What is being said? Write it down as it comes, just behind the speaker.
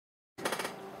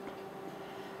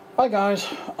Hi guys,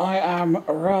 I am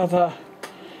rather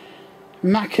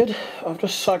knackered. I've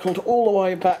just cycled all the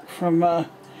way back from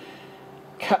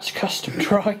Cat's Custom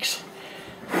Trikes.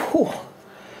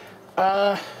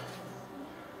 I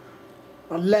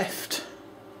left,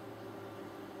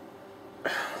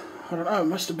 I don't know, it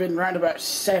must have been around about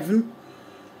 7-ish.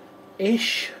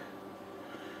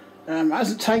 It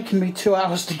hasn't taken me 2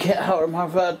 hours to get home.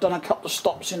 I've done a couple of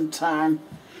stops in town.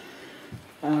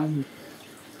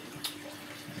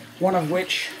 One of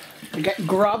which to get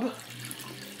grub,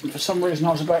 and for some reason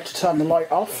I was about to turn the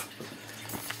light off.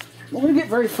 I'm not going to get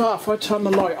very far if I turn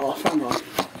the light off, am I?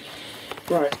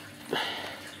 Right.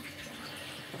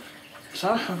 So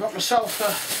I've got myself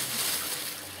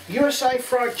a USA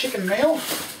fried chicken meal.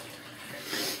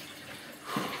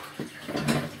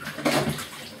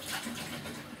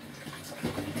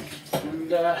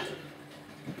 And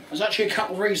there's actually a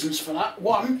couple of reasons for that.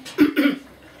 One,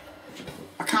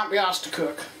 I can't be asked to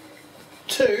cook.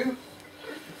 Two,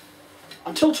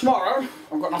 until tomorrow,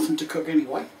 I've got nothing to cook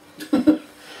anyway.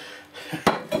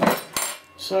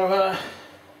 So,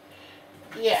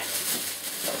 yeah,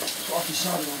 that's what I've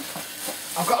decided on.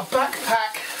 I've got a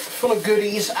backpack full of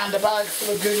goodies and a bag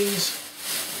full of goodies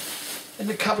in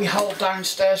the cubby hole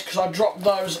downstairs because I dropped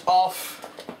those off.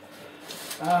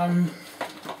 I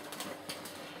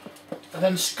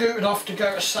then scooted off to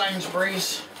go to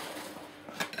Sainsbury's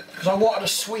because I wanted a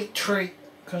sweet treat.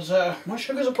 Because my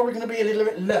sugars are probably going to be a little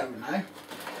bit low now,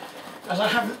 as I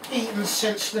haven't eaten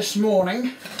since this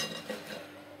morning,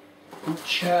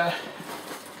 which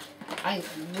ain't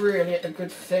really a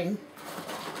good thing.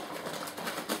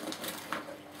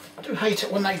 I do hate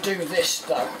it when they do this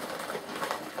though.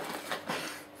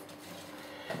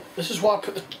 This is why I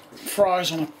put the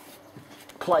fries on a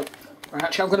plate. Right,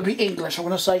 actually, I'm going to be English, I'm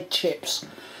going to say chips.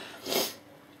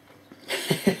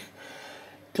 Do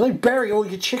they bury all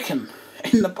your chicken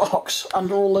in the box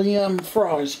under all the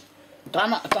fries?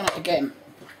 Damn it, I've done it again.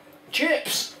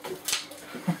 Chips!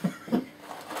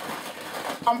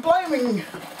 I'm blaming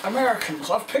Americans.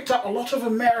 I've picked up a lot of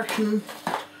American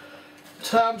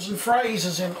terms and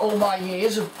phrases in all my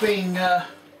years of being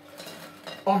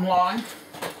online.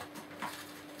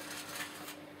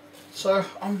 So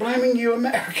I'm blaming you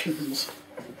Americans.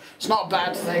 It's not a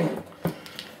bad thing.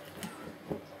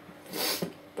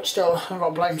 But still, I've got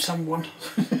to blame someone.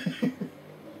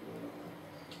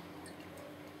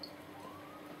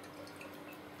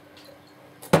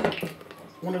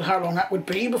 Wondered how long that would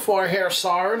be before I hear a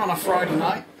siren on a Friday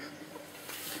night.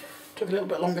 Took a little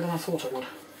bit longer than I thought it would.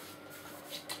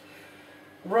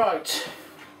 Right,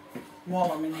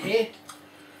 while I'm in here,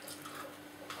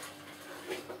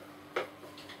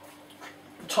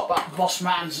 top up Boss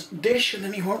Man's dish and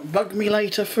then he won't bug me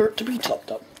later for it to be topped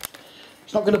up.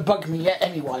 He's not going to bug me yet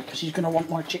anyway because he's going to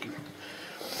want my chicken.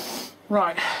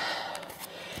 Right,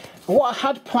 what I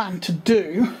had planned to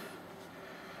do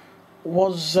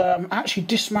was actually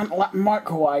dismantle that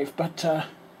microwave, but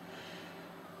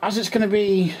as it's going to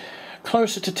be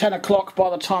closer to 10 o'clock by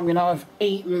the time I've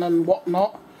eaten and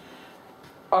whatnot,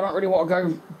 I don't really want to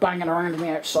go banging around in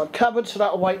the outside cupboard, so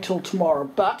that'll wait till tomorrow.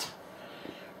 But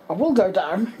I will go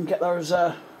down and get those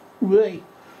lost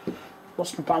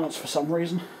my balance for some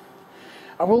reason.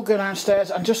 I will go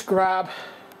downstairs and just grab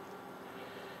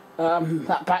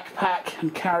that backpack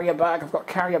and carrier bag. I've got a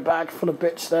carrier bag full of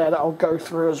bits there that I'll go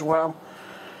through as well.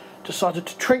 Decided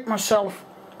to treat myself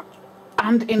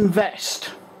and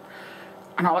invest,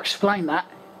 and I'll explain that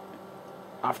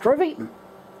after I've eaten.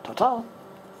 Ta-ta.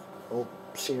 I'll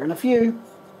see you in a few.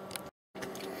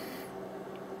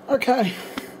 Okay,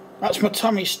 that's my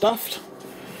tummy stuffed,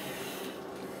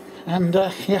 and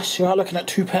yes, you are looking at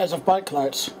 2 pairs of bike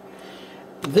lights.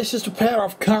 This is the pair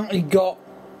I've currently got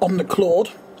on the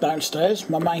Claude downstairs,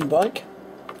 my main bike.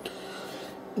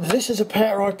 This is a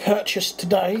pair I purchased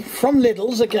today from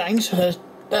Lidl's again, so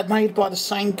they're made by the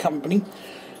same company.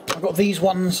 I got these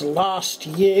ones last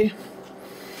year.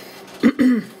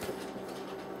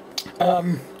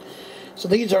 So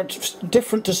these are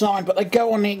different design, but they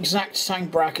go on the exact same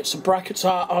brackets. The brackets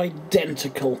are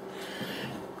identical,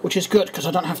 which is good because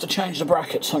I don't have to change the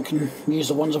brackets. I can use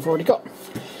the ones I've already got.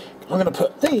 I'm going to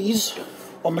put these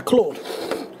on the Claude.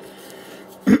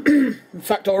 In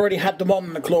fact, I already had them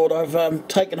on the Claude. I've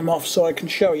taken them off so I can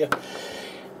show you.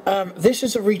 This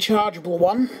is a rechargeable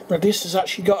one. Now, this has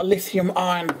actually got a lithium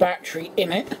ion battery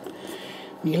in it.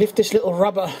 And you lift this little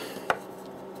rubber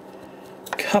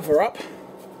cover up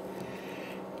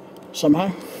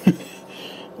somehow.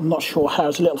 I'm not sure how.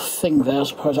 There's a little thing there. I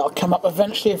suppose that'll come up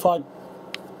eventually if I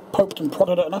poked and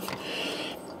prodded it enough.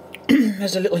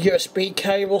 There's a little USB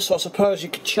cable, so I suppose you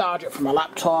could charge it from a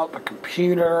laptop, a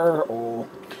computer, or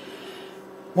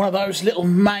one of those little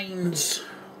mains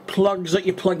plugs that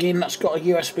you plug in that's got a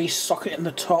USB socket in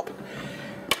the top.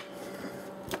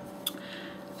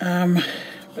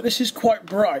 But this is quite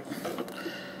bright.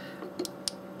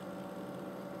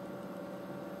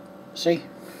 See?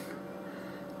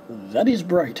 That is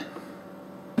bright.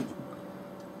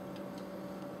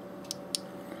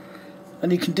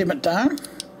 And you can dim it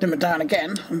down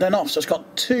again, and then off. So it's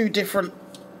got two different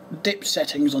dip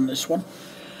settings on this one.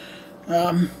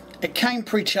 It came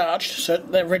pre-charged, so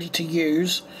they're ready to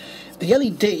use. The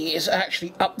LED is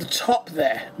actually up the top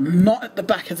there, not at the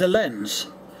back of the lens.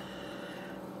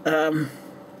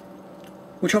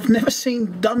 Which I've never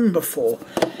seen done before.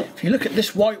 If you look at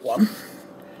this white one,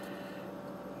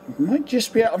 you might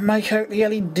just be able to make out the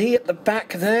LED at the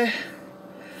back there.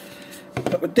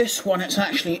 But with this one, it's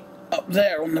actually up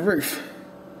there on the roof.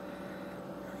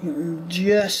 You can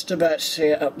just about see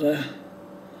it up there.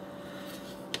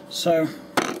 So,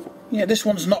 yeah, this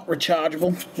one's not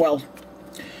rechargeable. Well,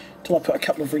 till I put a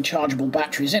couple of rechargeable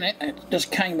batteries in it. It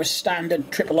just came with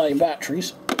standard AAA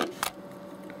batteries.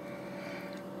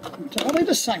 Are they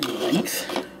the same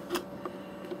length?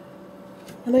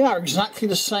 And they are exactly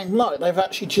the same light. They've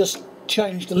actually just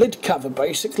changed the lid cover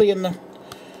basically and the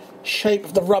shape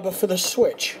of the rubber for the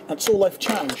switch. That's all they've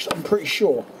changed, I'm pretty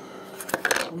sure.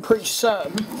 I'm pretty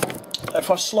certain if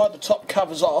I slide the top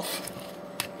covers off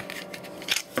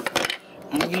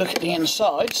and you look at the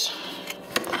insides,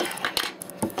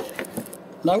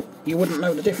 no, you wouldn't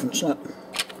know the difference. Look,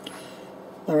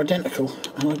 they're identical,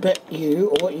 and I bet you,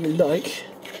 or what you like,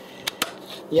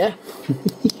 yeah.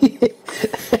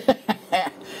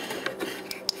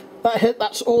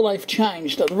 That's all they've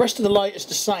changed. The rest of the light is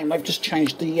the same. They've just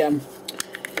changed the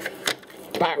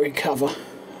battery cover.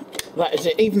 That is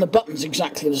it. Even the button's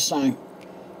exactly the same.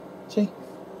 See?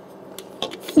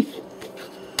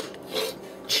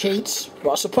 Cheats.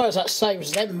 But I suppose that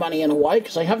saves them money in a way,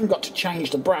 because they haven't got to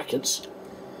change the brackets.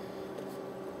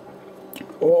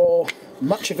 Or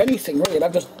much of anything really.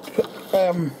 They've just put,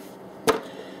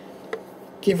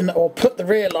 put the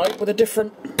rear light with a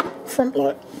different front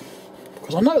light.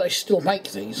 Because I know they still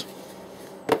make these.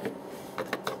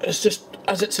 It's just,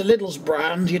 as it's a Lidl's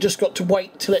brand, you just got to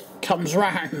wait till it comes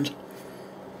round.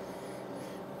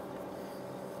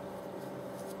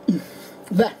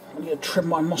 There, I need to trim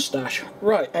my moustache.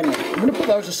 Right, anyway, I'm going to put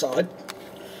those aside.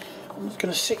 I'm just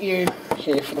going to sit you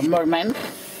here for the moment.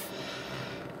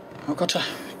 I've got to...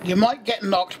 You might get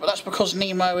knocked, but that's because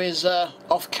Nemo is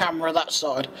off camera that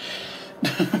side.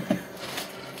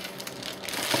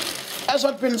 As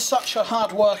I've been such a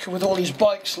hard worker with all these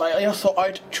bikes lately, I thought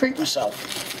I'd treat myself.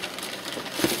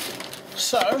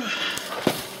 So, I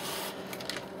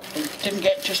didn't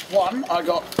get just one, I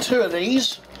got two of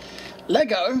these.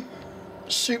 Lego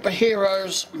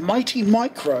Superheroes Mighty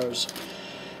Micros.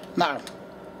 Now,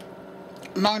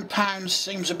 £9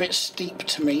 seems a bit steep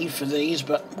to me for these,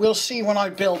 but we'll see when I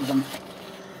build them.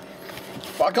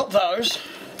 But I got those,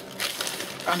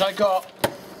 and I got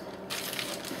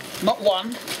not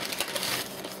one,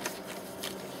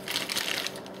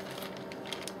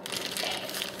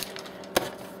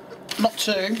 not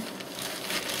two,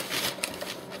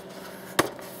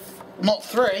 not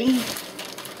three,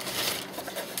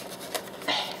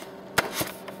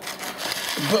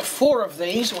 but four of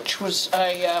these, which was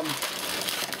a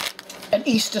an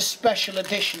Easter special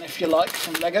edition, if you like,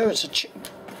 from Lego. It's a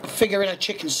figure in a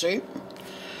chicken suit.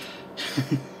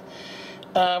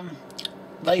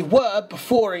 They were,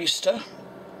 before Easter,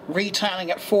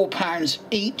 retailing at £4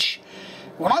 each.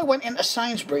 When I went into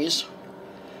Sainsbury's,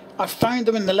 I found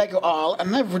them in the Lego aisle,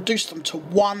 and they've reduced them to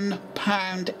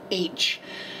 £1 each.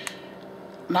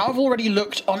 Now, I've already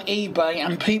looked on eBay,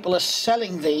 and people are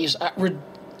selling these at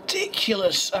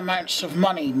ridiculous amounts of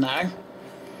money now.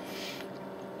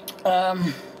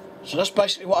 So that's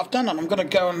basically what I've done, and I'm going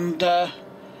to go and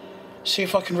see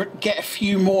if I can get a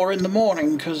few more in the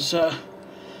morning, because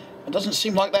it doesn't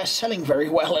seem like they're selling very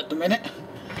well at the minute.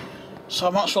 So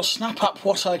I might as well snap up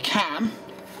what I can.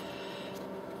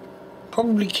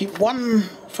 Probably keep one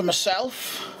for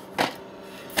myself,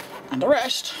 and the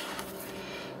rest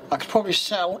I could probably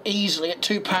sell easily at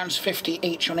 £2.50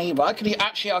 each on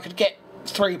eBay. I could get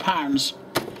 £3,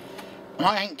 and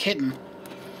I ain't kidding.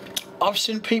 I've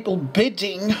seen people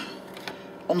bidding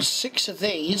on 6 of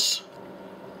these,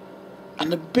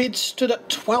 and the bid stood at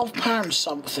 £12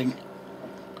 something.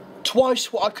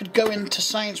 Twice what I could go into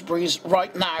Sainsbury's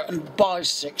right now and buy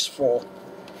 6 for.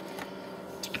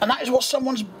 And that is what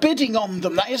someone's bidding on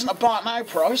them. That isn't a buy it now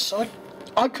price.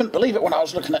 I couldn't believe it when I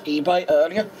was looking at eBay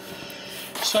earlier.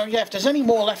 So yeah, if there's any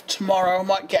more left tomorrow, I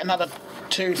might get another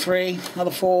 2, 3,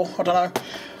 another 4, I don't know.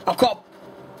 I've got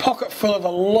a pocket full of a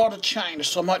lot of change,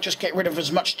 so I might just get rid of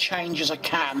as much change as I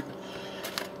can,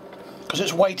 because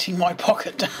it's weighting my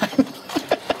pocket down.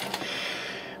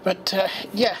 But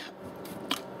yeah,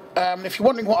 if you're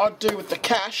wondering what I'd do with the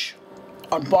cash,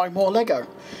 I'd buy more Lego.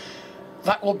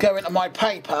 That will go into my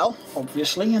PayPal,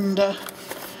 obviously, and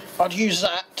I'd use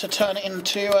that to turn it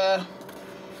into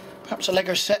perhaps a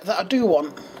Lego set that I do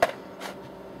want.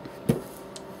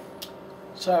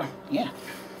 So, yeah.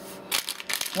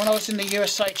 When I was in the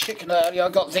USA Chicken earlier, I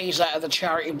got these out of the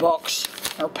charity box.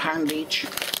 They're £1 each.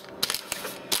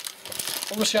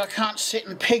 Obviously I can't sit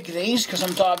and pig these because I'm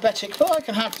diabetic, but I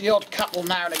can have the odd couple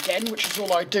now and again, which is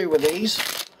all I do with these.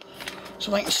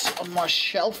 So they can sit on my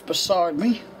shelf beside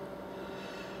me.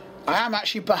 I am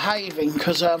actually behaving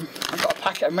because I've got a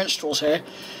packet of minstrels here.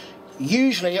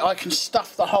 Usually I can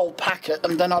stuff the whole packet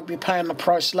and then I'd be paying the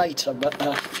price later, but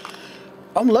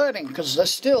I'm learning because there's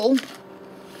still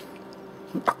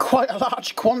quite a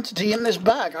large quantity in this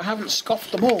bag. I haven't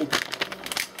scoffed them all.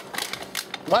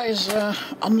 That is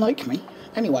unlike me.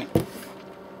 Anyway,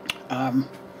 so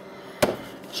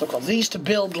I've got these to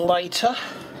build later.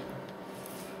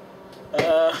 I'm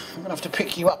going to have to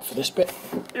pick you up for this bit.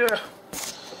 Yeah.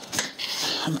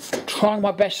 I'm trying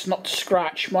my best not to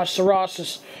scratch. My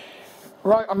psoriasis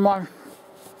right on my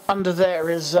under there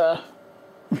is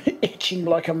itching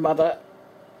like a mother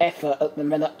effer at the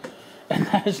minute, and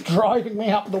that is driving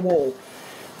me up the wall.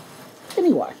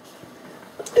 Anyway,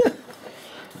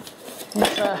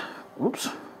 oops,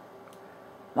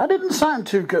 that didn't sound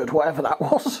too good, whatever that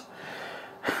was.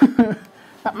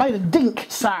 That made a dink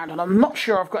sound, and I'm not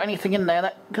sure I've got anything in there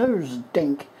that goes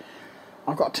dink.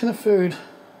 I've got a tin of food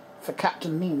for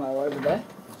Captain Nemo over there.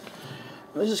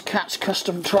 This is Cat's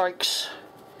Custom Trikes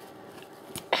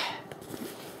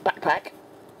backpack.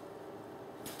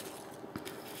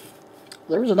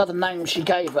 There is another name she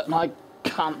gave it and I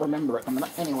can't remember it a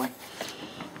minute. Anyway,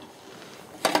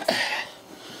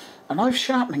 a knife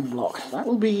sharpening block. That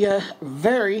will be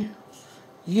very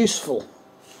useful.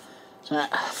 So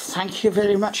thank you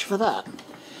very much for that.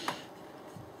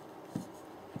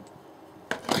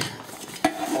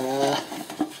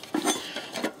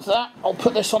 That, I'll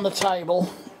put this on the table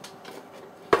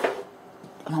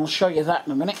and I'll show you that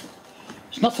in a minute.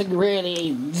 There's nothing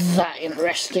really that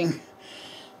interesting.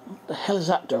 What the hell is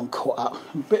that doing caught up?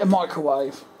 A bit of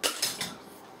microwave.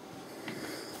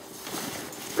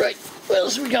 Right, what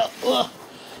else have we got?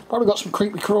 Probably got some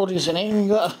creepy crawlies in here. We've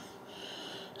got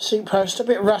a seat post, a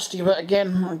bit rusty, but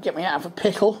again, it'll get me out of a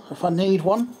pickle if I need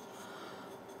one.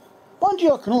 Mind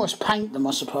you, I can always paint them,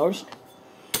 I suppose.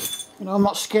 You know, I'm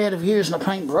not scared of using a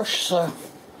paintbrush, so...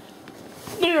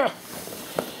 Yeah.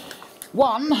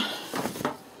 One,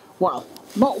 well,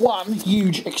 not one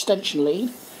huge extension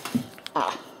lead.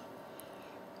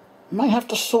 May have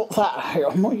to sort that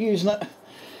out. I'm not using it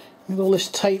with all this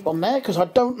tape on there because I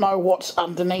don't know what's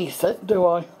underneath it, do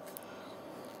I?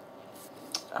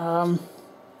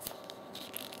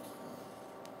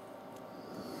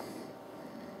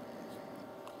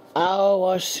 Oh,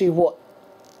 I see what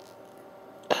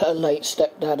her late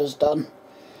stepdad has done.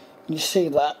 You see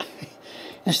that?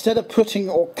 Instead of putting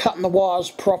or cutting the wires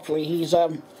properly, he's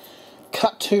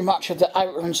cut too much of the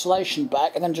outer insulation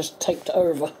back and then just taped it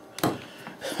over.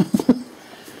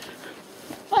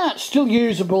 That's still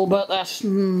usable, but that's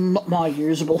not my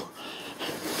usable.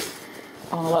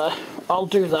 I'll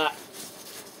do that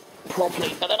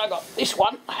properly. And then I got this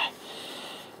one.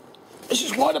 This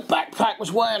is why the backpack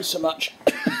was weighing so much.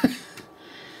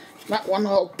 That one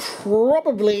I'll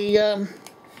probably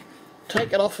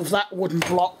take it off of that wooden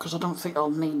block because I don't think I'll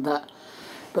need that.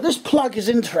 But this plug is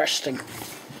interesting.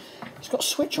 It's got a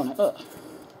switch on it, look.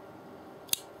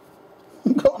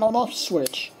 Got an on-off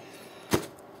switch.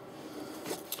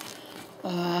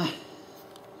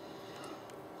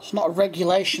 It's not a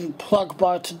regulation plug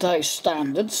by today's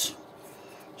standards.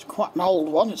 It's quite an old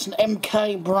one. It's an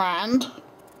MK brand.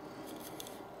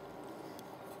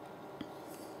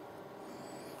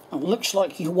 It looks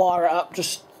like you wire it up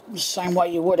just the same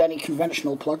way you would any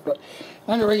conventional plug, but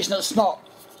the only reason it's not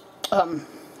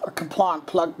a compliant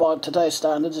plug by today's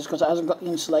standards is because it hasn't got the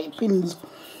insulated pins.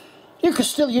 You can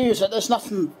still use it, there's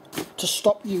nothing to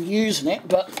stop you using it,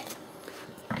 but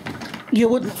you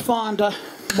wouldn't find a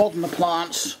modern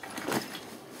appliance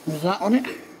with that on it.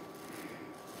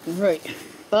 Right,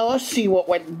 oh, I see what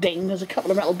went ding. There's a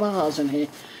couple of metal bars in here.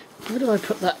 Where did I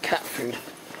put that cat food?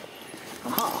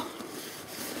 Aha.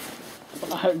 I don't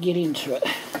know how to get into it.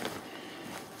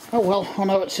 Oh well, I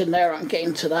know it's in there, I can get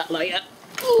into that later.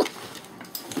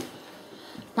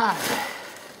 Now,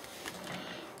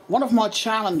 one of my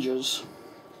challenges,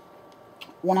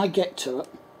 when I get to it,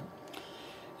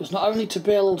 is not only to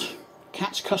build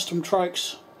Cat's Custom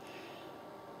Trikes,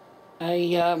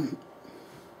 a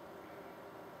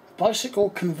bicycle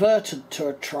converted to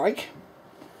a trike.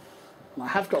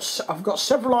 I've got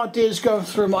several ideas going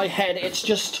through my head. It's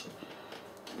just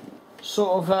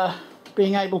sort of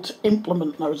being able to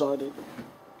implement those ideas.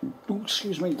 Ooh,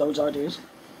 excuse me, those ideas.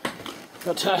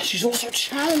 But she's also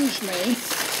challenged me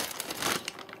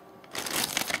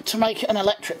to make an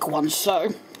electric one, so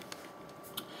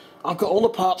I've got all the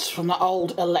parts from the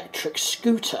old electric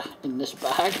scooter in this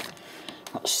bag.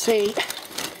 Let's see. I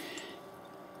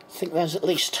think there's at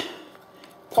least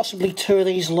possibly 2 of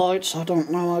these lights. I don't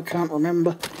know, I can't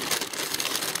remember.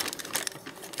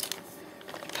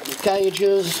 Couple of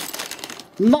gauges.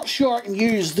 I'm not sure I can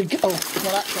use the... Oh,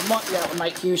 well actually I might be able to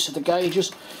make use of the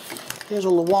gauges. Here's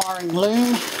all the wiring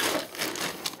loom.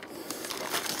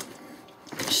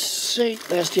 See,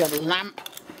 there's the other lamp.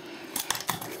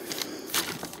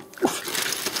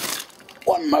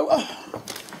 One motor.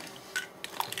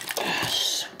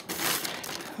 Yes.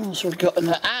 What else we've got in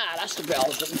there? Ah, that's the bit I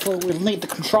was looking for. We'll need the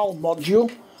control module.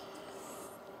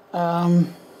 I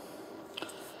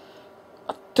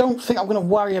don't think I'm going to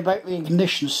worry about the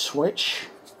ignition switch.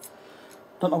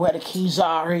 Don't know where the keys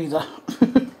are either.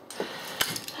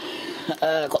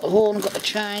 Got the horn, got the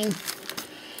chain,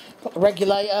 got the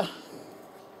regulator.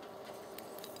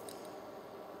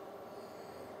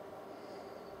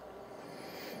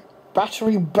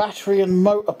 Battery and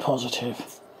motor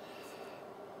positive.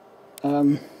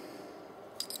 I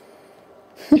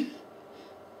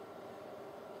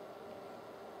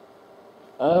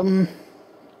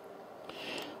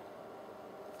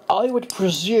would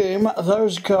presume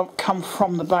those come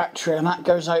from the battery and that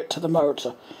goes out to the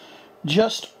motor.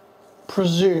 Just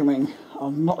presuming,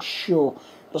 I'm not sure.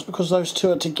 Just because those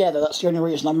two are together, that's the only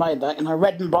reason I made that. You know,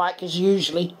 red and black is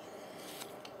usually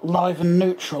live and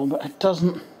neutral, but it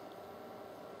doesn't.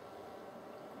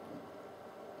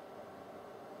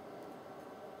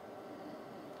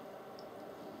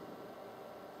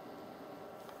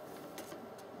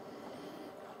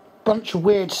 Bunch of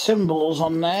weird symbols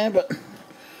on there, but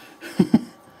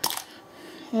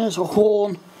here's a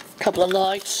horn, a couple of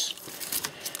lights.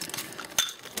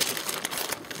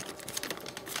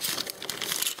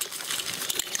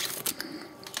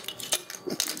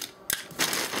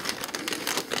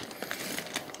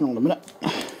 Hold on a minute. I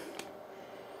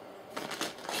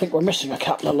think we're missing a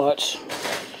couple of lights.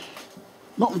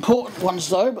 Not important ones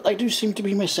though, but they do seem to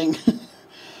be missing.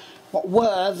 What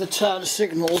were the turn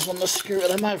signals on the scooter?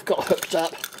 They may have got hooked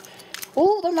up.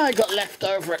 Or they may have got left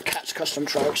over at Cat's Custom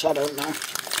Trikes, I don't know.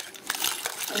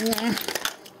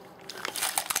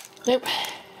 Nope,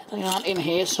 they aren't in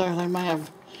here, so they may have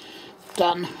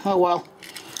done. Oh well.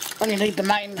 Only need the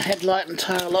main headlight and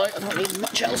tail light, I don't need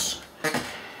much else.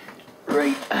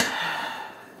 Right.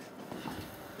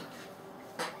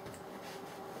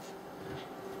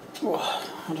 Oh,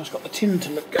 I've just got the tin to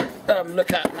look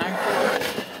at now.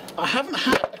 I haven't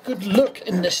had a good look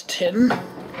in this tin.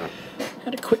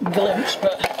 Had a quick glimpse,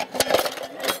 but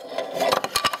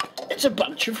it's a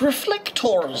bunch of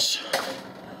reflectors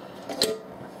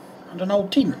and an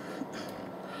old tin.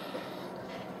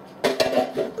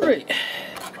 Right.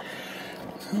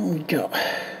 What have we got?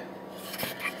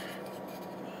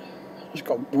 It's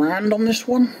got a brand on this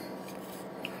one.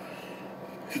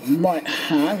 It might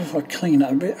have if I clean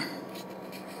it a bit.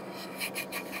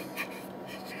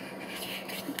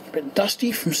 A bit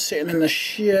dusty from sitting in the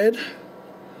shed.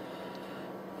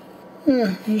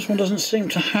 Yeah, this one doesn't seem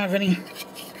to have any.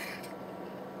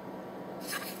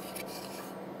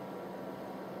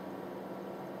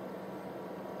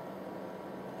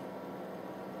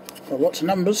 Got lots of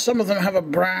numbers. Some of them have a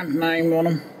brand name on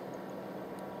them.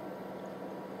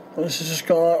 Well, this has just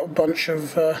got a bunch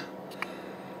of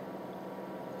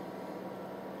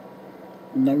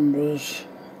numbers.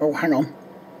 Oh, hang on.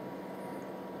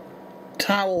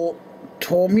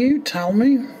 Talmy?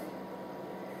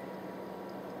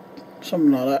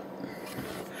 Something like that.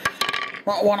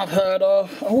 Not one I've heard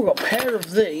of. Oh, we've got a pair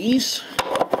of these.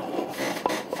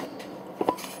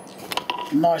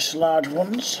 Nice large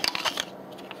ones.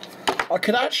 I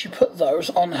could actually put those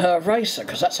on her racer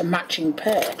because that's a matching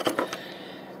pair.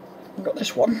 I've got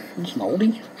this one. It's an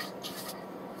oldie.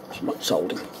 It's not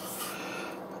oldie.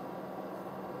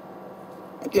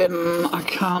 Again, I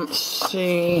can't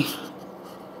see.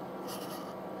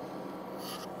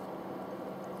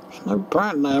 There's no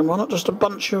brand name on it, just a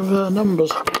bunch of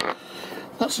numbers.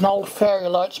 That's an old Fairy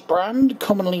Lights brand,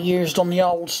 commonly used on the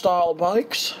old style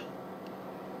bikes.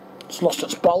 It's lost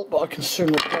its bolt, but I can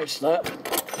soon replace that.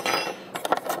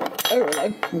 Oh,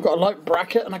 hello. We've got a light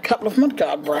bracket and a couple of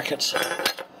mudguard brackets.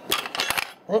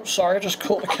 Oops, sorry, I just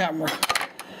caught the camera.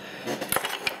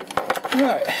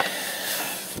 Right.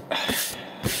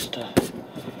 Just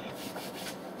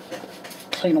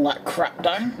clean all that crap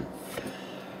down.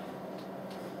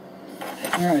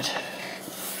 Right.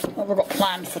 What have I got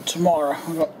planned for tomorrow?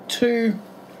 I've got 2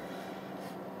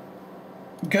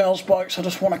 girls' bikes I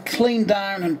just want to clean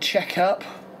down and check up.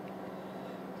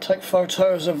 Take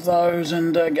photos of those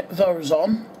and get those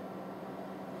on.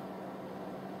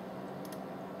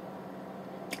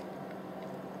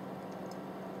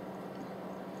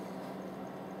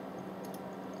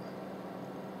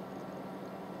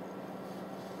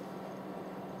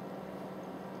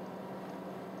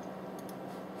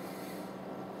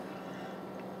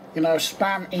 You know,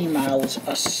 spam emails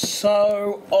are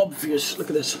so obvious. Look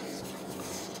at this.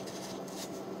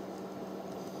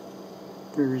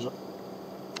 Where is it?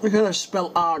 Look at how they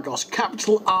spell Argos.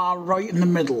 Capital R right in the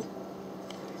middle.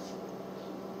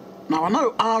 Now I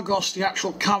know Argos, the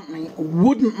actual company,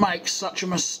 wouldn't make such a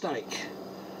mistake.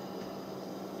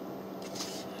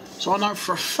 So I know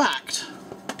for a fact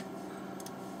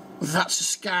that's a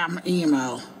scam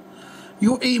email.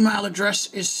 Your email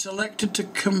address is selected to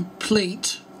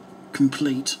complete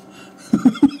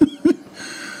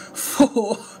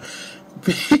for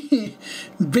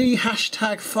B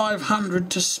hashtag 500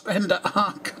 to spend at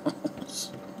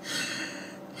Argos.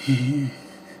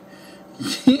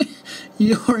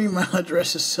 Your email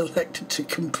address is selected to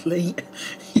complete.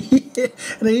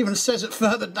 And it even says it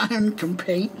further down,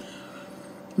 compete.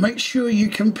 Make sure you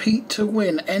compete to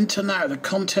win. Enter now. The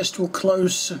contest will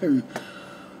close soon.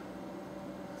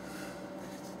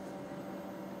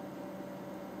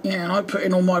 Yeah, and I put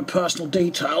in all my personal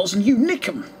details and you nick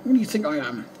them. What do you think I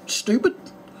am? Stupid?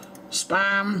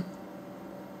 Spam?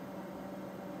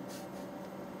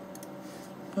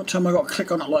 Don't tell me I've got to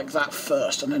click on it like that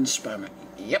first and then spam it.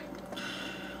 Yep.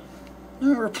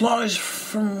 No replies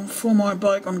for my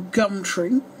bike on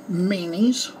Gumtree.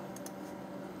 Meanies.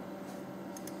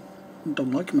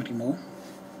 Don't like them anymore.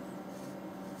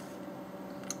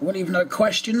 I won't even know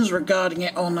questions regarding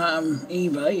it on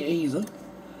eBay either.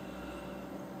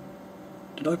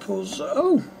 Did I pause?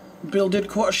 Oh, Bill did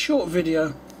quite a short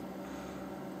video.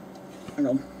 Hang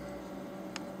on.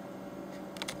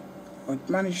 I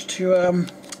managed to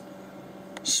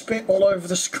spit all over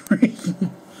the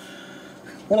screen.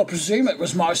 Well, I presume it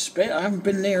was my spit. I haven't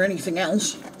been near anything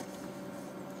else.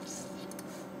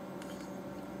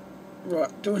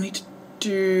 Right, do I need to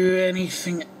do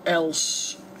anything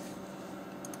else?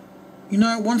 You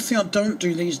know, one thing I don't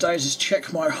do these days is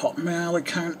check my Hotmail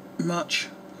account much.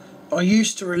 I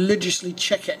used to religiously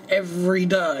check it every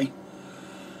day.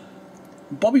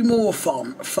 Bobby Moore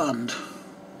Fund.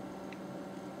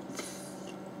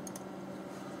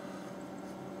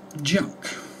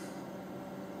 Junk.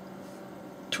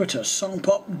 Twitter,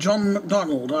 Songpop, John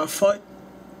McDonald. Our fight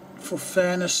for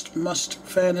fairness must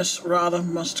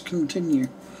continue.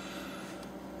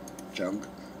 Junk.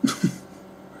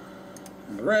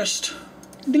 And the rest,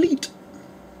 delete.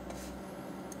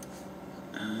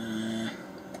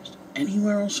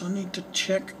 Anywhere else I need to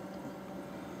check?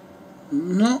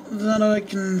 Not that I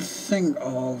can think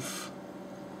of.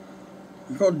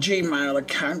 I've got a Gmail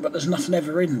account, but there's nothing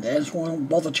ever in there, so I don't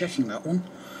bother checking that one.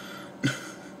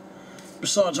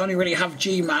 Besides, I only really have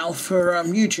Gmail for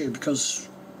YouTube, because,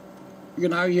 you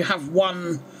know, you have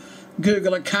one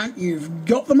Google account, you've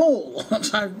got them all.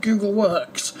 That's how Google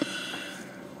works.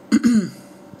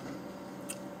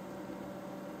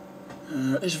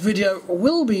 This video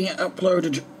will be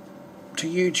uploaded to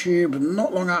YouTube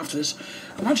not long after this.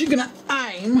 I'm actually going to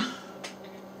aim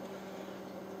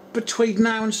between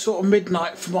now and sort of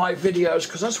midnight for my videos,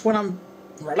 because that's when I'm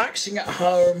relaxing at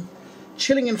home,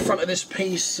 chilling in front of this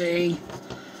PC.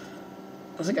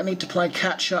 I think I need to play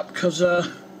catch up because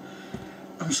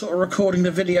I'm sort of recording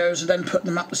the videos and then putting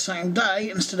them up the same day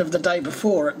instead of the day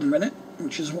before at the minute,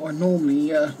 which is what I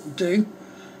normally do.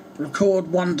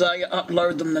 Record one day,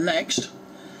 upload them the next.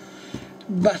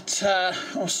 But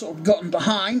I've sort of gotten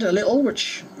behind a little,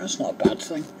 which that's not a bad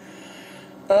thing.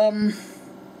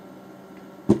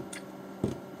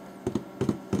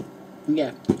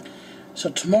 Yeah. So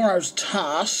tomorrow's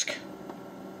task,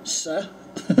 sir,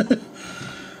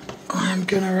 I'm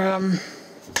gonna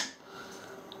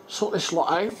sort this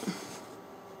lot out.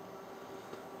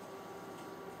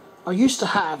 I used to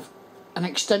have an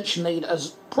extension lead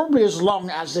probably as long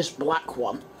as this black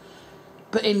one,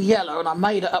 but in yellow, and I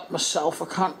made it up myself. I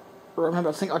can't remember.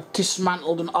 I think I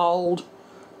dismantled an old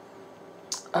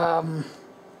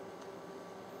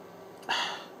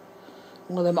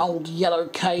one of them old yellow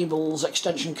cables,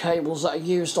 extension cables that are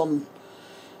used on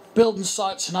building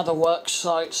sites and other work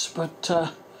sites, but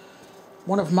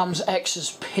one of Mum's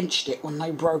exes pinched it when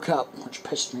they broke up, which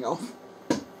pissed me off,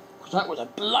 because because that was a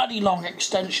bloody long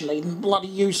extension lead and bloody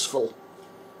useful.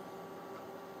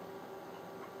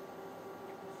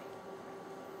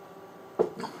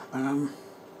 I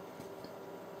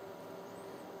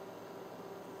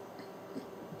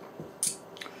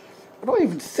don't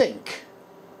even think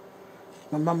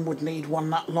my mum would need one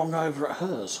that long over at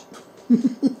hers.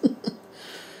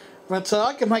 But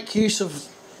I can make use of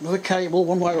the cable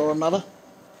one way or another.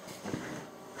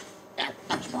 Ow,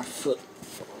 that's my foot.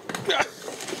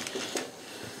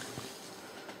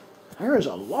 There is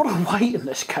a lot of weight in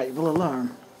this cable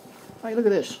alone. Hey, look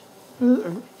at this.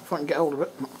 If I can get hold of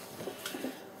it.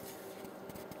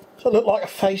 Does it look like a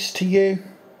face to you?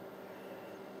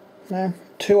 No,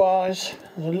 2 eyes.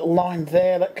 There's a little line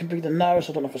there, that could be the nose.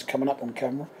 I don't know if it's coming up on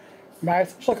camera.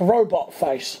 Mouth, it's like a robot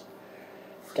face.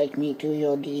 Take me to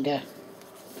your leader.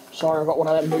 Sorry, I've got one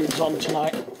of them moods on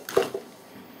tonight.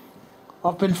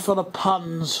 I've been full of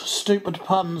puns, stupid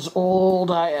puns, all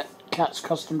day at Cat's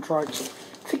Custom Trikes.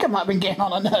 I think I might have been getting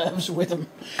on her nerves with them,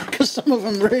 because some of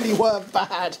them really were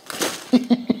bad.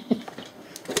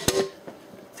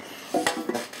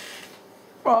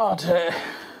 Oh dear.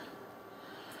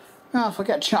 Now if I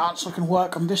get a chance I can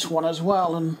work on this one as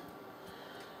well and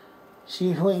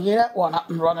see if we can get that one up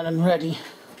and running and ready.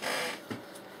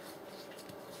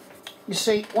 You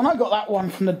see, when I got that one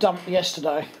from the dump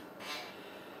yesterday,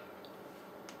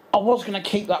 I was going to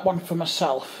keep that one for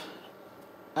myself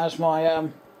as my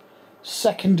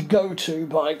second go-to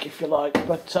bike, if you like,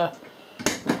 but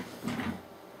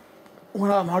when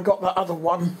I got that other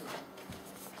one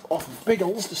off of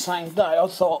Biggles the same day, I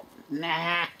thought,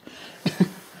 nah,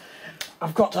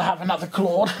 I've got to have another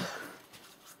Claude.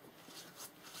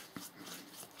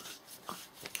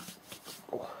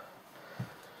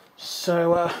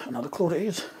 So, another Claude it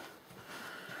is.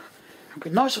 It'd be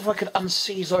nice if I could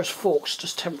unseize those forks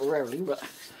just temporarily, but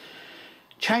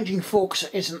changing forks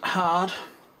isn't hard.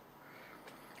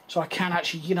 So I can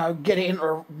actually, you know, get it into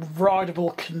a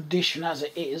rideable condition as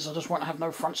it is. I just won't have no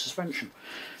front suspension.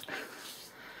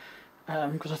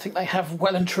 Because I think they have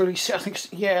well and truly, I think,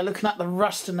 yeah, looking at the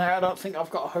rust in there, I don't think I've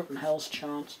got a hope in hell's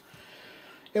chance.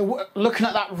 Looking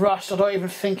at that rust, I don't even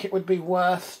think it would be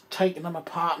worth taking them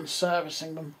apart and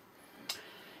servicing them.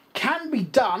 Can be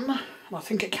done, and I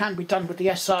think it can be done with the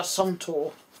SR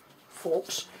Suntour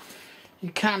forks. You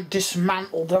can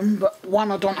dismantle them, but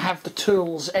one, I don't have the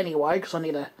tools anyway, because I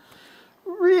need a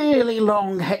really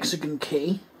long hexagon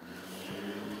key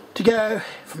to go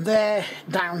from there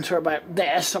down to about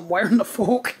there somewhere in the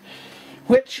fork,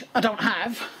 which I don't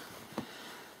have.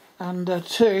 And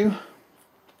two,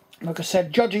 like I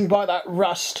said, judging by that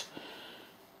rust,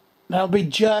 they'll be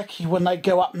jerky when they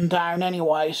go up and down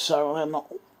anyway, so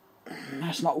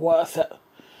that's not worth it.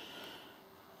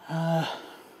 The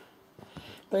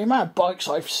amount of bikes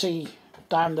I see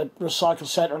down the recycle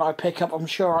centre and I pick up, I'm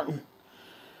sure I can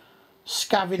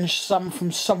scavenge some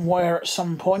from somewhere at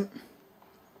some point.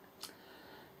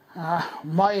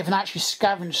 Might even actually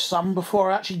scavenge some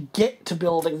before I actually get to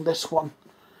building this one,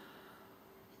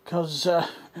 because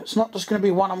it's not just going to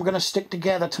be one I'm going to stick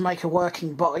together to make a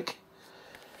working bike.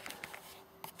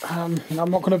 You know,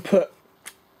 I'm not going to put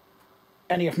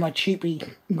any of my cheapy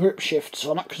grip shifts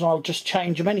on it because I'll just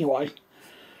change them anyway,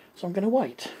 so I'm going to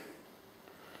wait.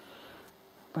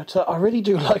 But I really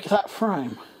do like that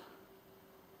frame.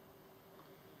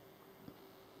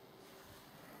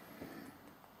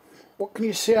 What can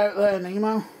you see out there,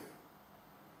 Nemo?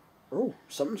 Oh,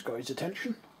 something's got his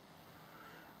attention.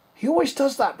 He always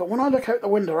does that, but when I look out the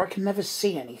window I can never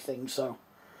see anything, so...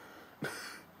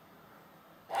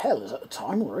 Hell, is it the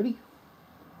time already?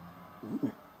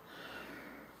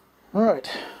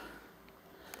 Alright.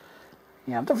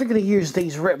 Yeah, I'm definitely going to use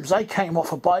these rims. They came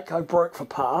off a bike I broke for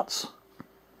parts.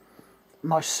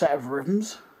 Nice set of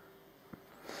rims.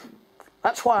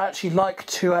 That's why I actually like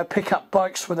to pick up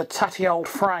bikes with a tatty old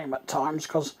frame at times,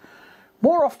 because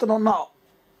more often than not,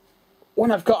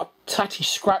 when I've got a tatty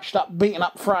scratched up, beaten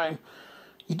up frame,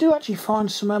 you do actually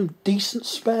find some decent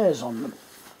spares on them.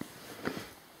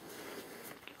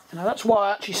 You know, that's why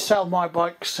I actually sell my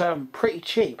bikes pretty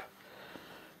cheap,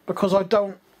 because I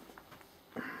do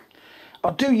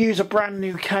use a brand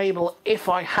new cable if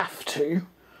I have to,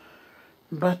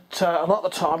 but a lot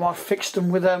of the time I've fixed them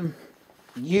with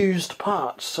used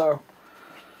parts, so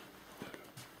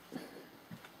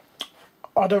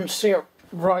I don't see it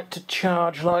right to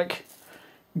charge like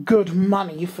good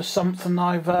money for something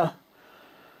I've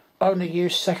only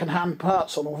used second-hand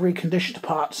parts on or reconditioned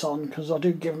parts on, because I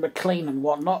do give them a clean and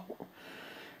whatnot,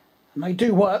 and they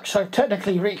do work, so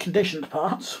technically reconditioned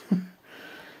parts.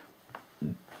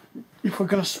 If we're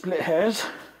going to split hairs,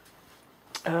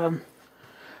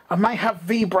 I I may have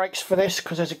V-brakes for this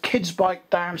because there's a kid's bike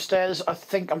downstairs. I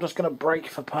think I'm just going to brake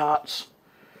for parts.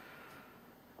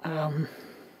 Mostly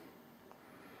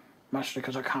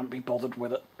because I can't be bothered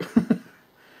with it.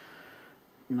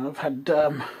 You know, I've had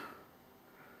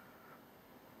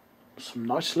some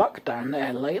nice luck down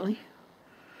there lately.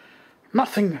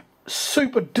 Nothing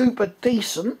super duper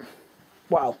decent.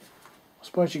 Well, I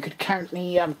suppose you could count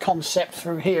the concept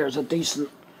through here as a decent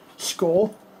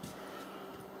score.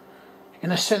 In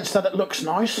the sense that it looks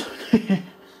nice.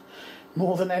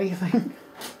 More than anything.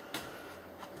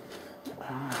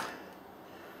 I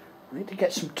need to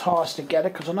get some tyres together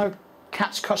because I know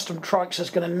Cat's Custom Trikes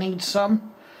is going to need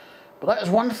some. But that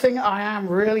is one thing I am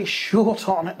really short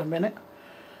on at the minute.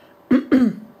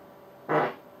 Oh,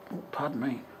 pardon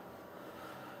me.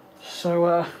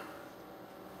 So,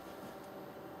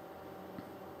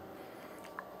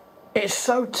 it's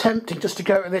so tempting just to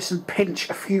go to this and pinch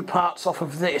a few parts off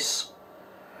of this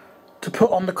to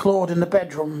put on the Claude in the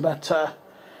bedroom, but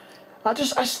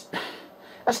as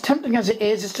tempting as it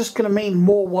is, it's just going to mean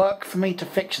more work for me to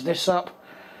fix this up.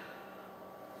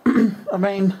 I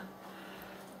mean,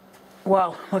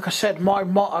 well, like I said, my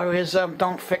motto is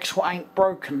don't fix what ain't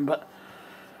broken, but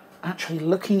actually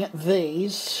looking at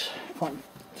these, if I can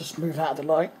just move out of the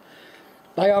light,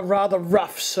 they are rather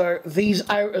rough, so these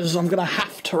outers I'm going to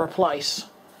have to replace,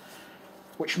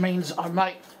 which means I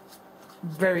might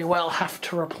very well have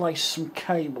to replace some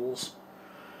cables,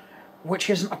 which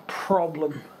isn't a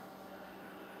problem.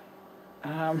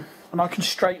 And I can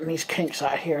straighten these kinks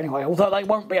out of here anyway, although they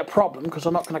won't be a problem because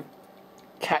I'm not going to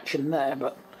catch in there,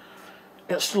 but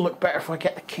it'll still look better if I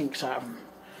get the kinks out of them.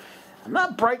 And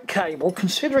that brake cable,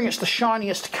 considering it's the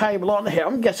shiniest cable on here,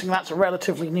 I'm guessing that's a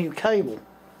relatively new cable.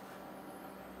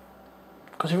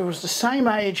 Because if it was the same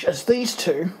age as these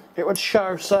two, it would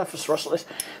show surface rust. It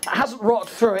hasn't rotted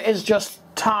through, it is just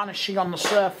tarnishing on the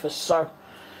surface, so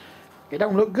it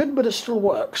don't look good, but it still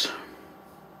works.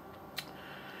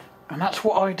 And that's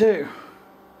what I do.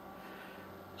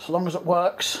 So long as it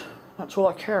works, that's all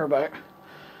I care about.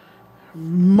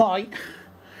 Might,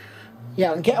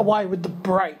 yeah, and get away with the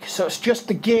brake. So it's just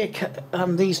the gear,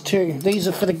 these two. These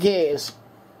are for the gears.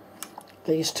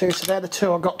 These two, so they're the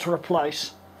two I've got to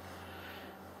replace.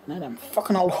 And they're them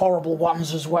fucking old horrible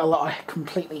ones as well that I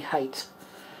completely hate.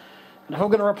 And if I'm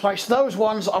going to replace those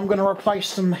ones, I'm going to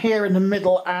replace them here in the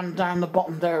middle and down the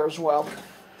bottom there as well.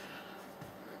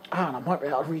 Ah, and I might be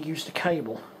able to reuse the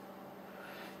cable.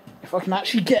 If I can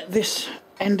actually get this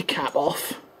end cap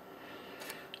off,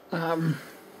 and,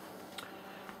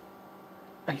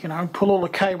 you know, pull all the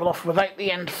cable off without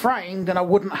the end frame, then I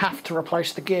wouldn't have to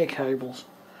replace the gear cables.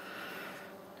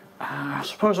 I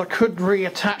suppose I could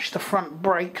reattach the front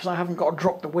brake because I haven't got to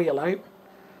drop the wheel out.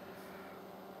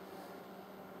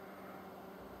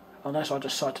 Unless I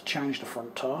decide to change the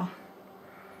front tyre.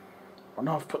 I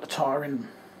know I've put the tyre in,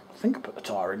 I think I put the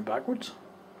tyre in backwards.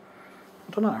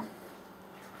 I don't know.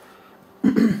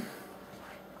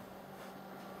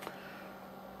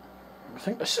 I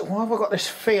think this, why have I got this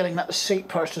feeling that the seat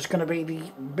post is going to be the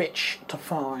bitch to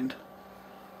find?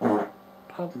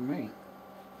 Pardon me.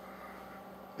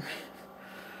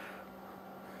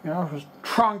 You know, I was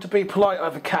trying to be polite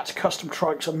over Cat's Custom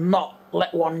Trikes and not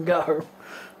let one go.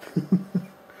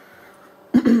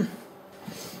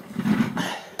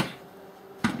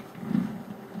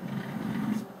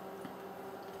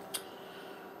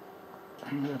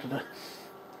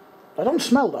 They don't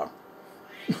smell though.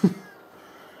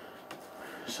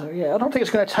 So yeah, I don't think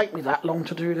it's going to take me that long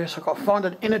to do this. I've got to find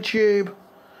an inner tube.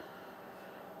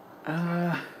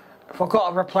 If I've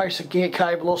got to replace a gear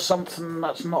cable or something,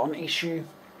 that's not an issue.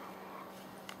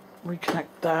 Reconnect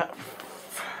that.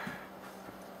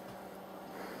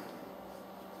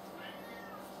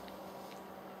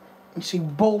 You see,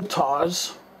 bald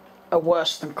tyres are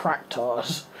worse than cracked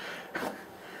tyres.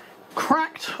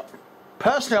 Cracked,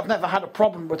 personally I've never had a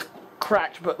problem with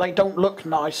cracked, but they don't look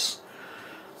nice.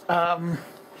 If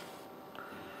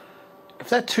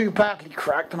they're too badly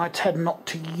cracked, then I tend not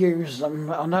to use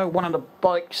them. I know one of the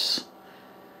bikes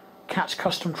Cat's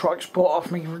Custom Trikes bought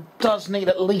off me does need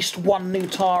at least one new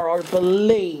tyre, I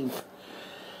believe.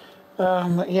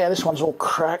 Yeah, this one's all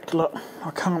cracked. Look,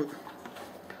 I can't.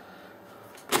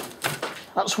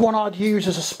 That's one I'd use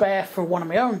as a spare for one of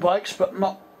my own bikes, but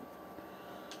not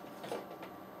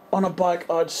on a bike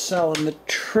I'd sell. And the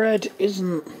tread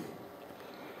isn't.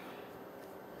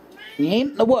 It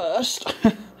ain't the worst,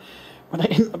 but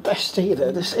it ain't the best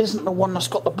either. This isn't the one that's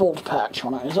got the bald patch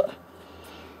on it, is it?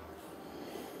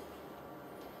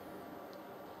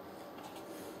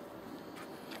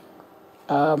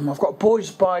 I've got a boy's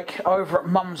bike over at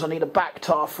Mum's I need a back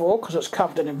tyre for because it's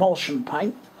covered in emulsion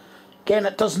paint. Again,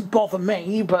 it doesn't bother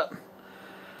me, but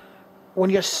when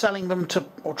you're selling them to,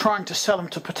 or trying to sell them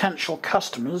to potential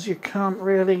customers, you can't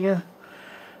really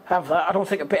have that. I don't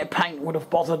think a bit of paint would have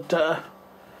bothered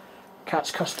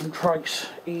Cat's Custom Trikes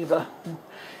either.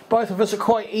 Both of us are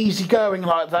quite easygoing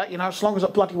like that, you know, as long as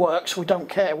it bloody works, we don't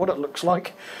care what it looks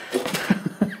like.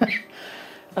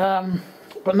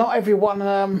 But not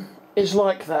everyone is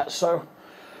like that, so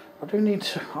I'm going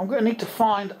to need to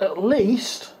find at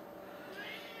least,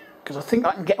 because I think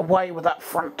I can get away with that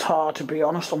front tire, to be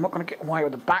honest. I'm not going to get away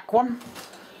with the back one.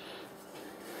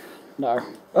 No.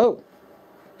 Oh.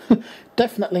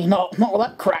 Definitely not. Not with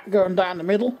that crack going down the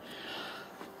middle.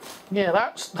 Yeah,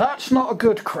 that's not a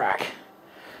good crack.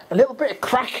 A little bit of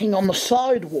cracking on the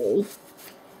side wall,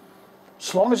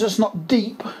 as long as it's not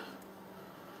deep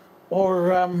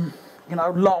or you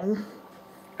know, long,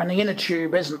 and the inner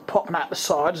tube isn't popping out the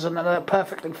sides, and then they're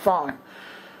perfectly fine.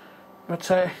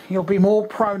 But you'll be more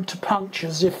prone to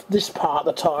punctures if this part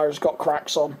of the tyre has got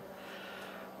cracks on,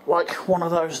 like one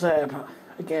of those there. But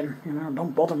again, you know,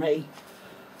 don't bother me.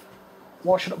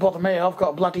 Why should it bother me? I've got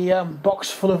a bloody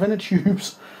box full of inner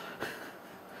tubes.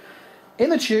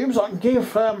 Inner tubes, I can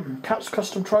give Cat's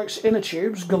Custom Trikes inner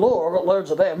tubes galore. I've got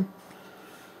loads of them.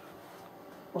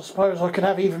 I suppose I could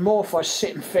have even more if I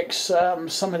sit and fix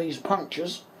some of these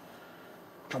punctures,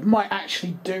 which I might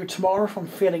actually do tomorrow if I'm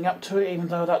feeling up to it, even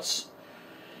though that's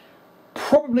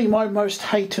probably my most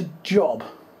hated job.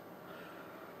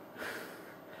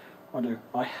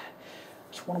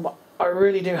 It's one of my, I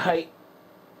really do hate.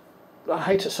 I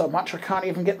hate it so much I can't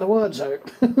even get the words out.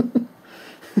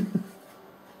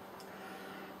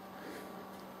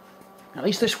 At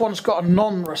least this one's got a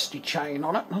non-rusty chain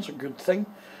on it. That's a good thing.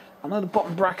 I know the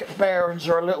bottom bracket bearings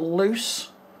are a little loose.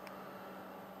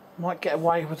 Might get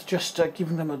away with just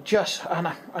giving them a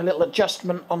little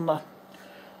adjustment on the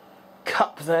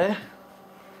cup there,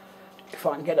 if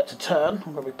I can get it to turn.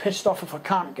 I'm going to be pissed off if I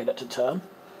can't get it to turn,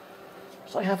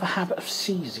 because I have a habit of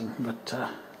seizing.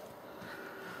 But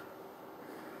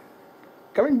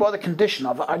going by the condition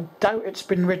of it, I doubt it's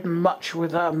been ridden much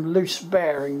with loose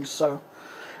bearings. So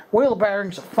wheel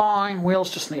bearings are fine.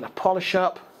 Wheels just need a polish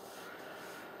up.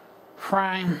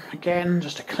 Frame, again,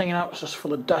 just a clean up. It's just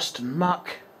full of dust and muck.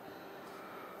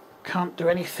 Can't do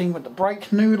anything with the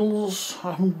brake noodles.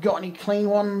 I haven't got any clean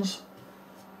ones.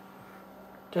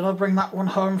 Did I bring that one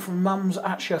home from Mum's?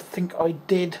 Actually, I think I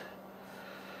did.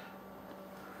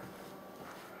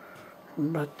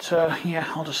 But yeah,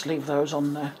 I'll just leave those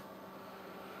on there.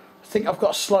 I think I've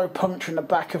got a slow puncture in the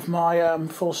back of my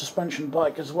full suspension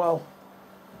bike as well.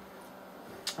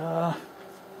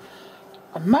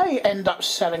 I may end up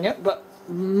selling it, but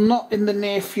not in the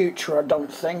near future, I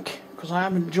don't think, because I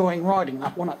am enjoying riding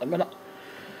that one at the minute.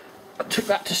 I took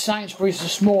that to Sainsbury's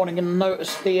this morning and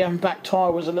noticed the back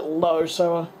tyre was a little low,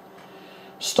 so I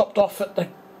stopped off at the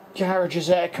garage's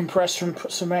air compressor and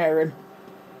put some air in.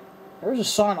 There is a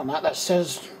sign on that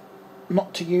says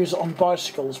not to use it on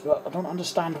bicycles, but I don't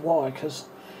understand why, because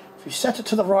if you set it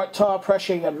to the right tyre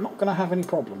pressure, you're not going to have any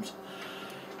problems.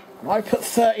 And I put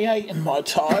 38 in my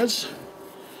tyres.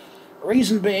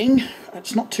 Reason being,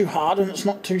 it's not too hard and it's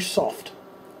not too soft.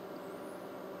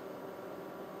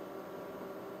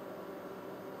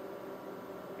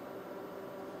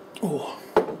 Oh,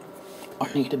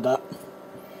 I needed that.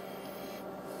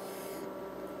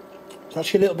 It's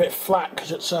actually a little bit flat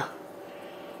because it's a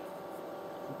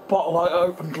bottle I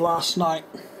opened last night.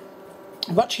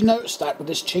 I've actually noticed that with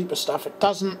this cheaper stuff, it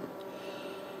doesn't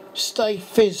stay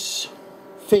fizzed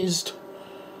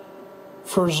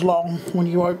for as long when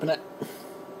you open it.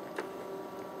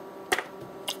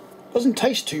 Doesn't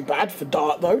taste too bad for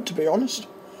dark though, to be honest.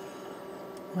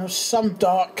 Now, some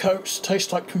dark coats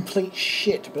taste like complete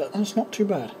shit, but that's not too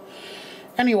bad.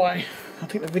 Anyway, I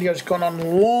think the video's gone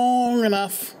on long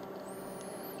enough.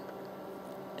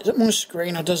 Is it my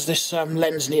screen or does this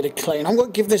lens need a clean? I'm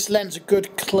going to give this lens a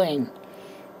good clean.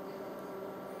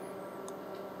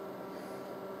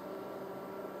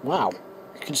 Wow.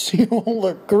 You can see all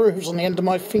the grooves on the end of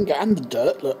my finger and the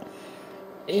dirt, look.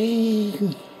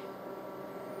 Eee.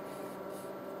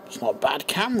 It's not a bad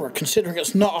camera, considering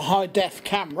it's not a high-def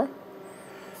camera.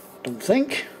 Don't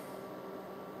think.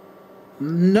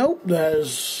 Nope,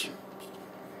 there's...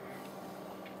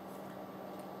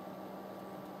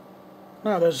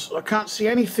 No, I can't see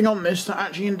anything on this that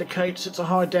actually indicates it's a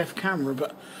high-def camera,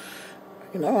 but,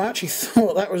 you know, I actually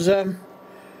thought that was, I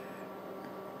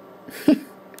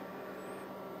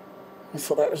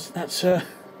thought that's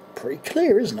pretty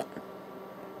clear, isn't it?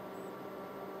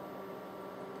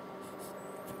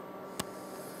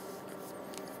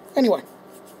 Anyway,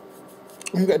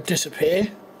 I'm going to disappear.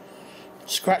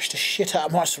 Scratched the shit out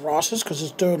of my psoriasis because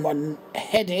it's doing my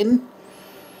head in.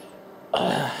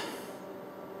 I'm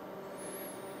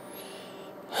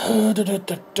just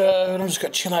going to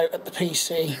chill out at the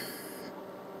PC.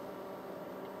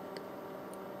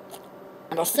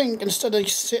 And I think instead of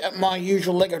sit at my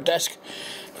usual Lego desk,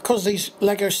 because these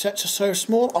Lego sets are so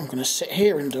small, I'm going to sit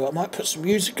here and do it. I might put some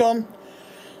music on.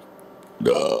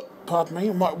 Pardon me.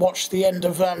 I might watch the end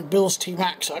of Bill's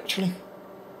T-Max actually.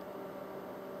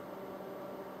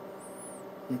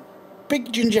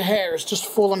 Big ginger hair has just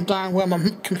fallen down where my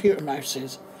computer mouse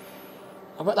is.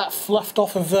 I bet that fluffed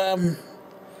off of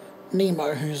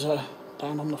Nemo, who's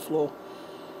down on the floor.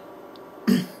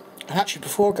 And actually,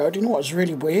 before I go, do you know what's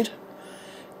really weird?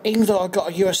 Even though I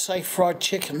got a USA fried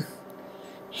chicken,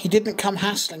 he didn't come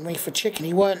hassling me for chicken.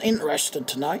 He weren't interested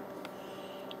tonight.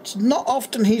 It's not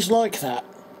often he's like that.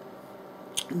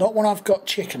 Not when I've got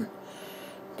chicken.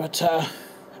 But,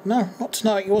 no, not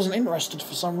tonight. He wasn't interested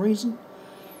for some reason.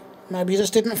 Maybe he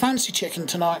just didn't fancy chicken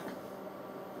tonight.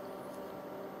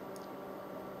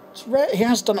 It's rare. He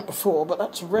has done it before, but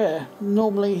that's rare.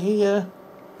 Normally he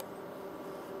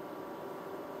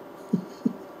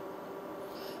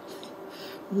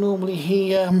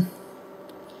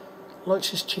likes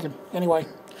his chicken. Anyway,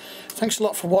 thanks a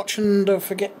lot for watching. Don't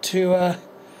forget to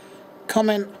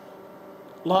comment,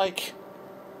 like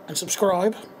and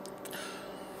subscribe.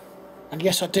 And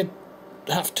yes, I did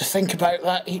have to think about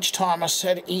that each time I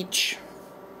said each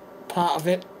part of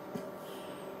it.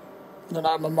 I don't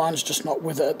know, my mind's just not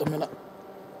with it at the minute.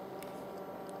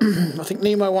 I think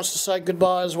Nemo wants to say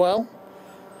goodbye as well.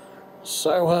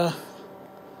 So,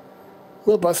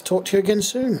 we'll both talk to you again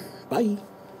soon. Bye.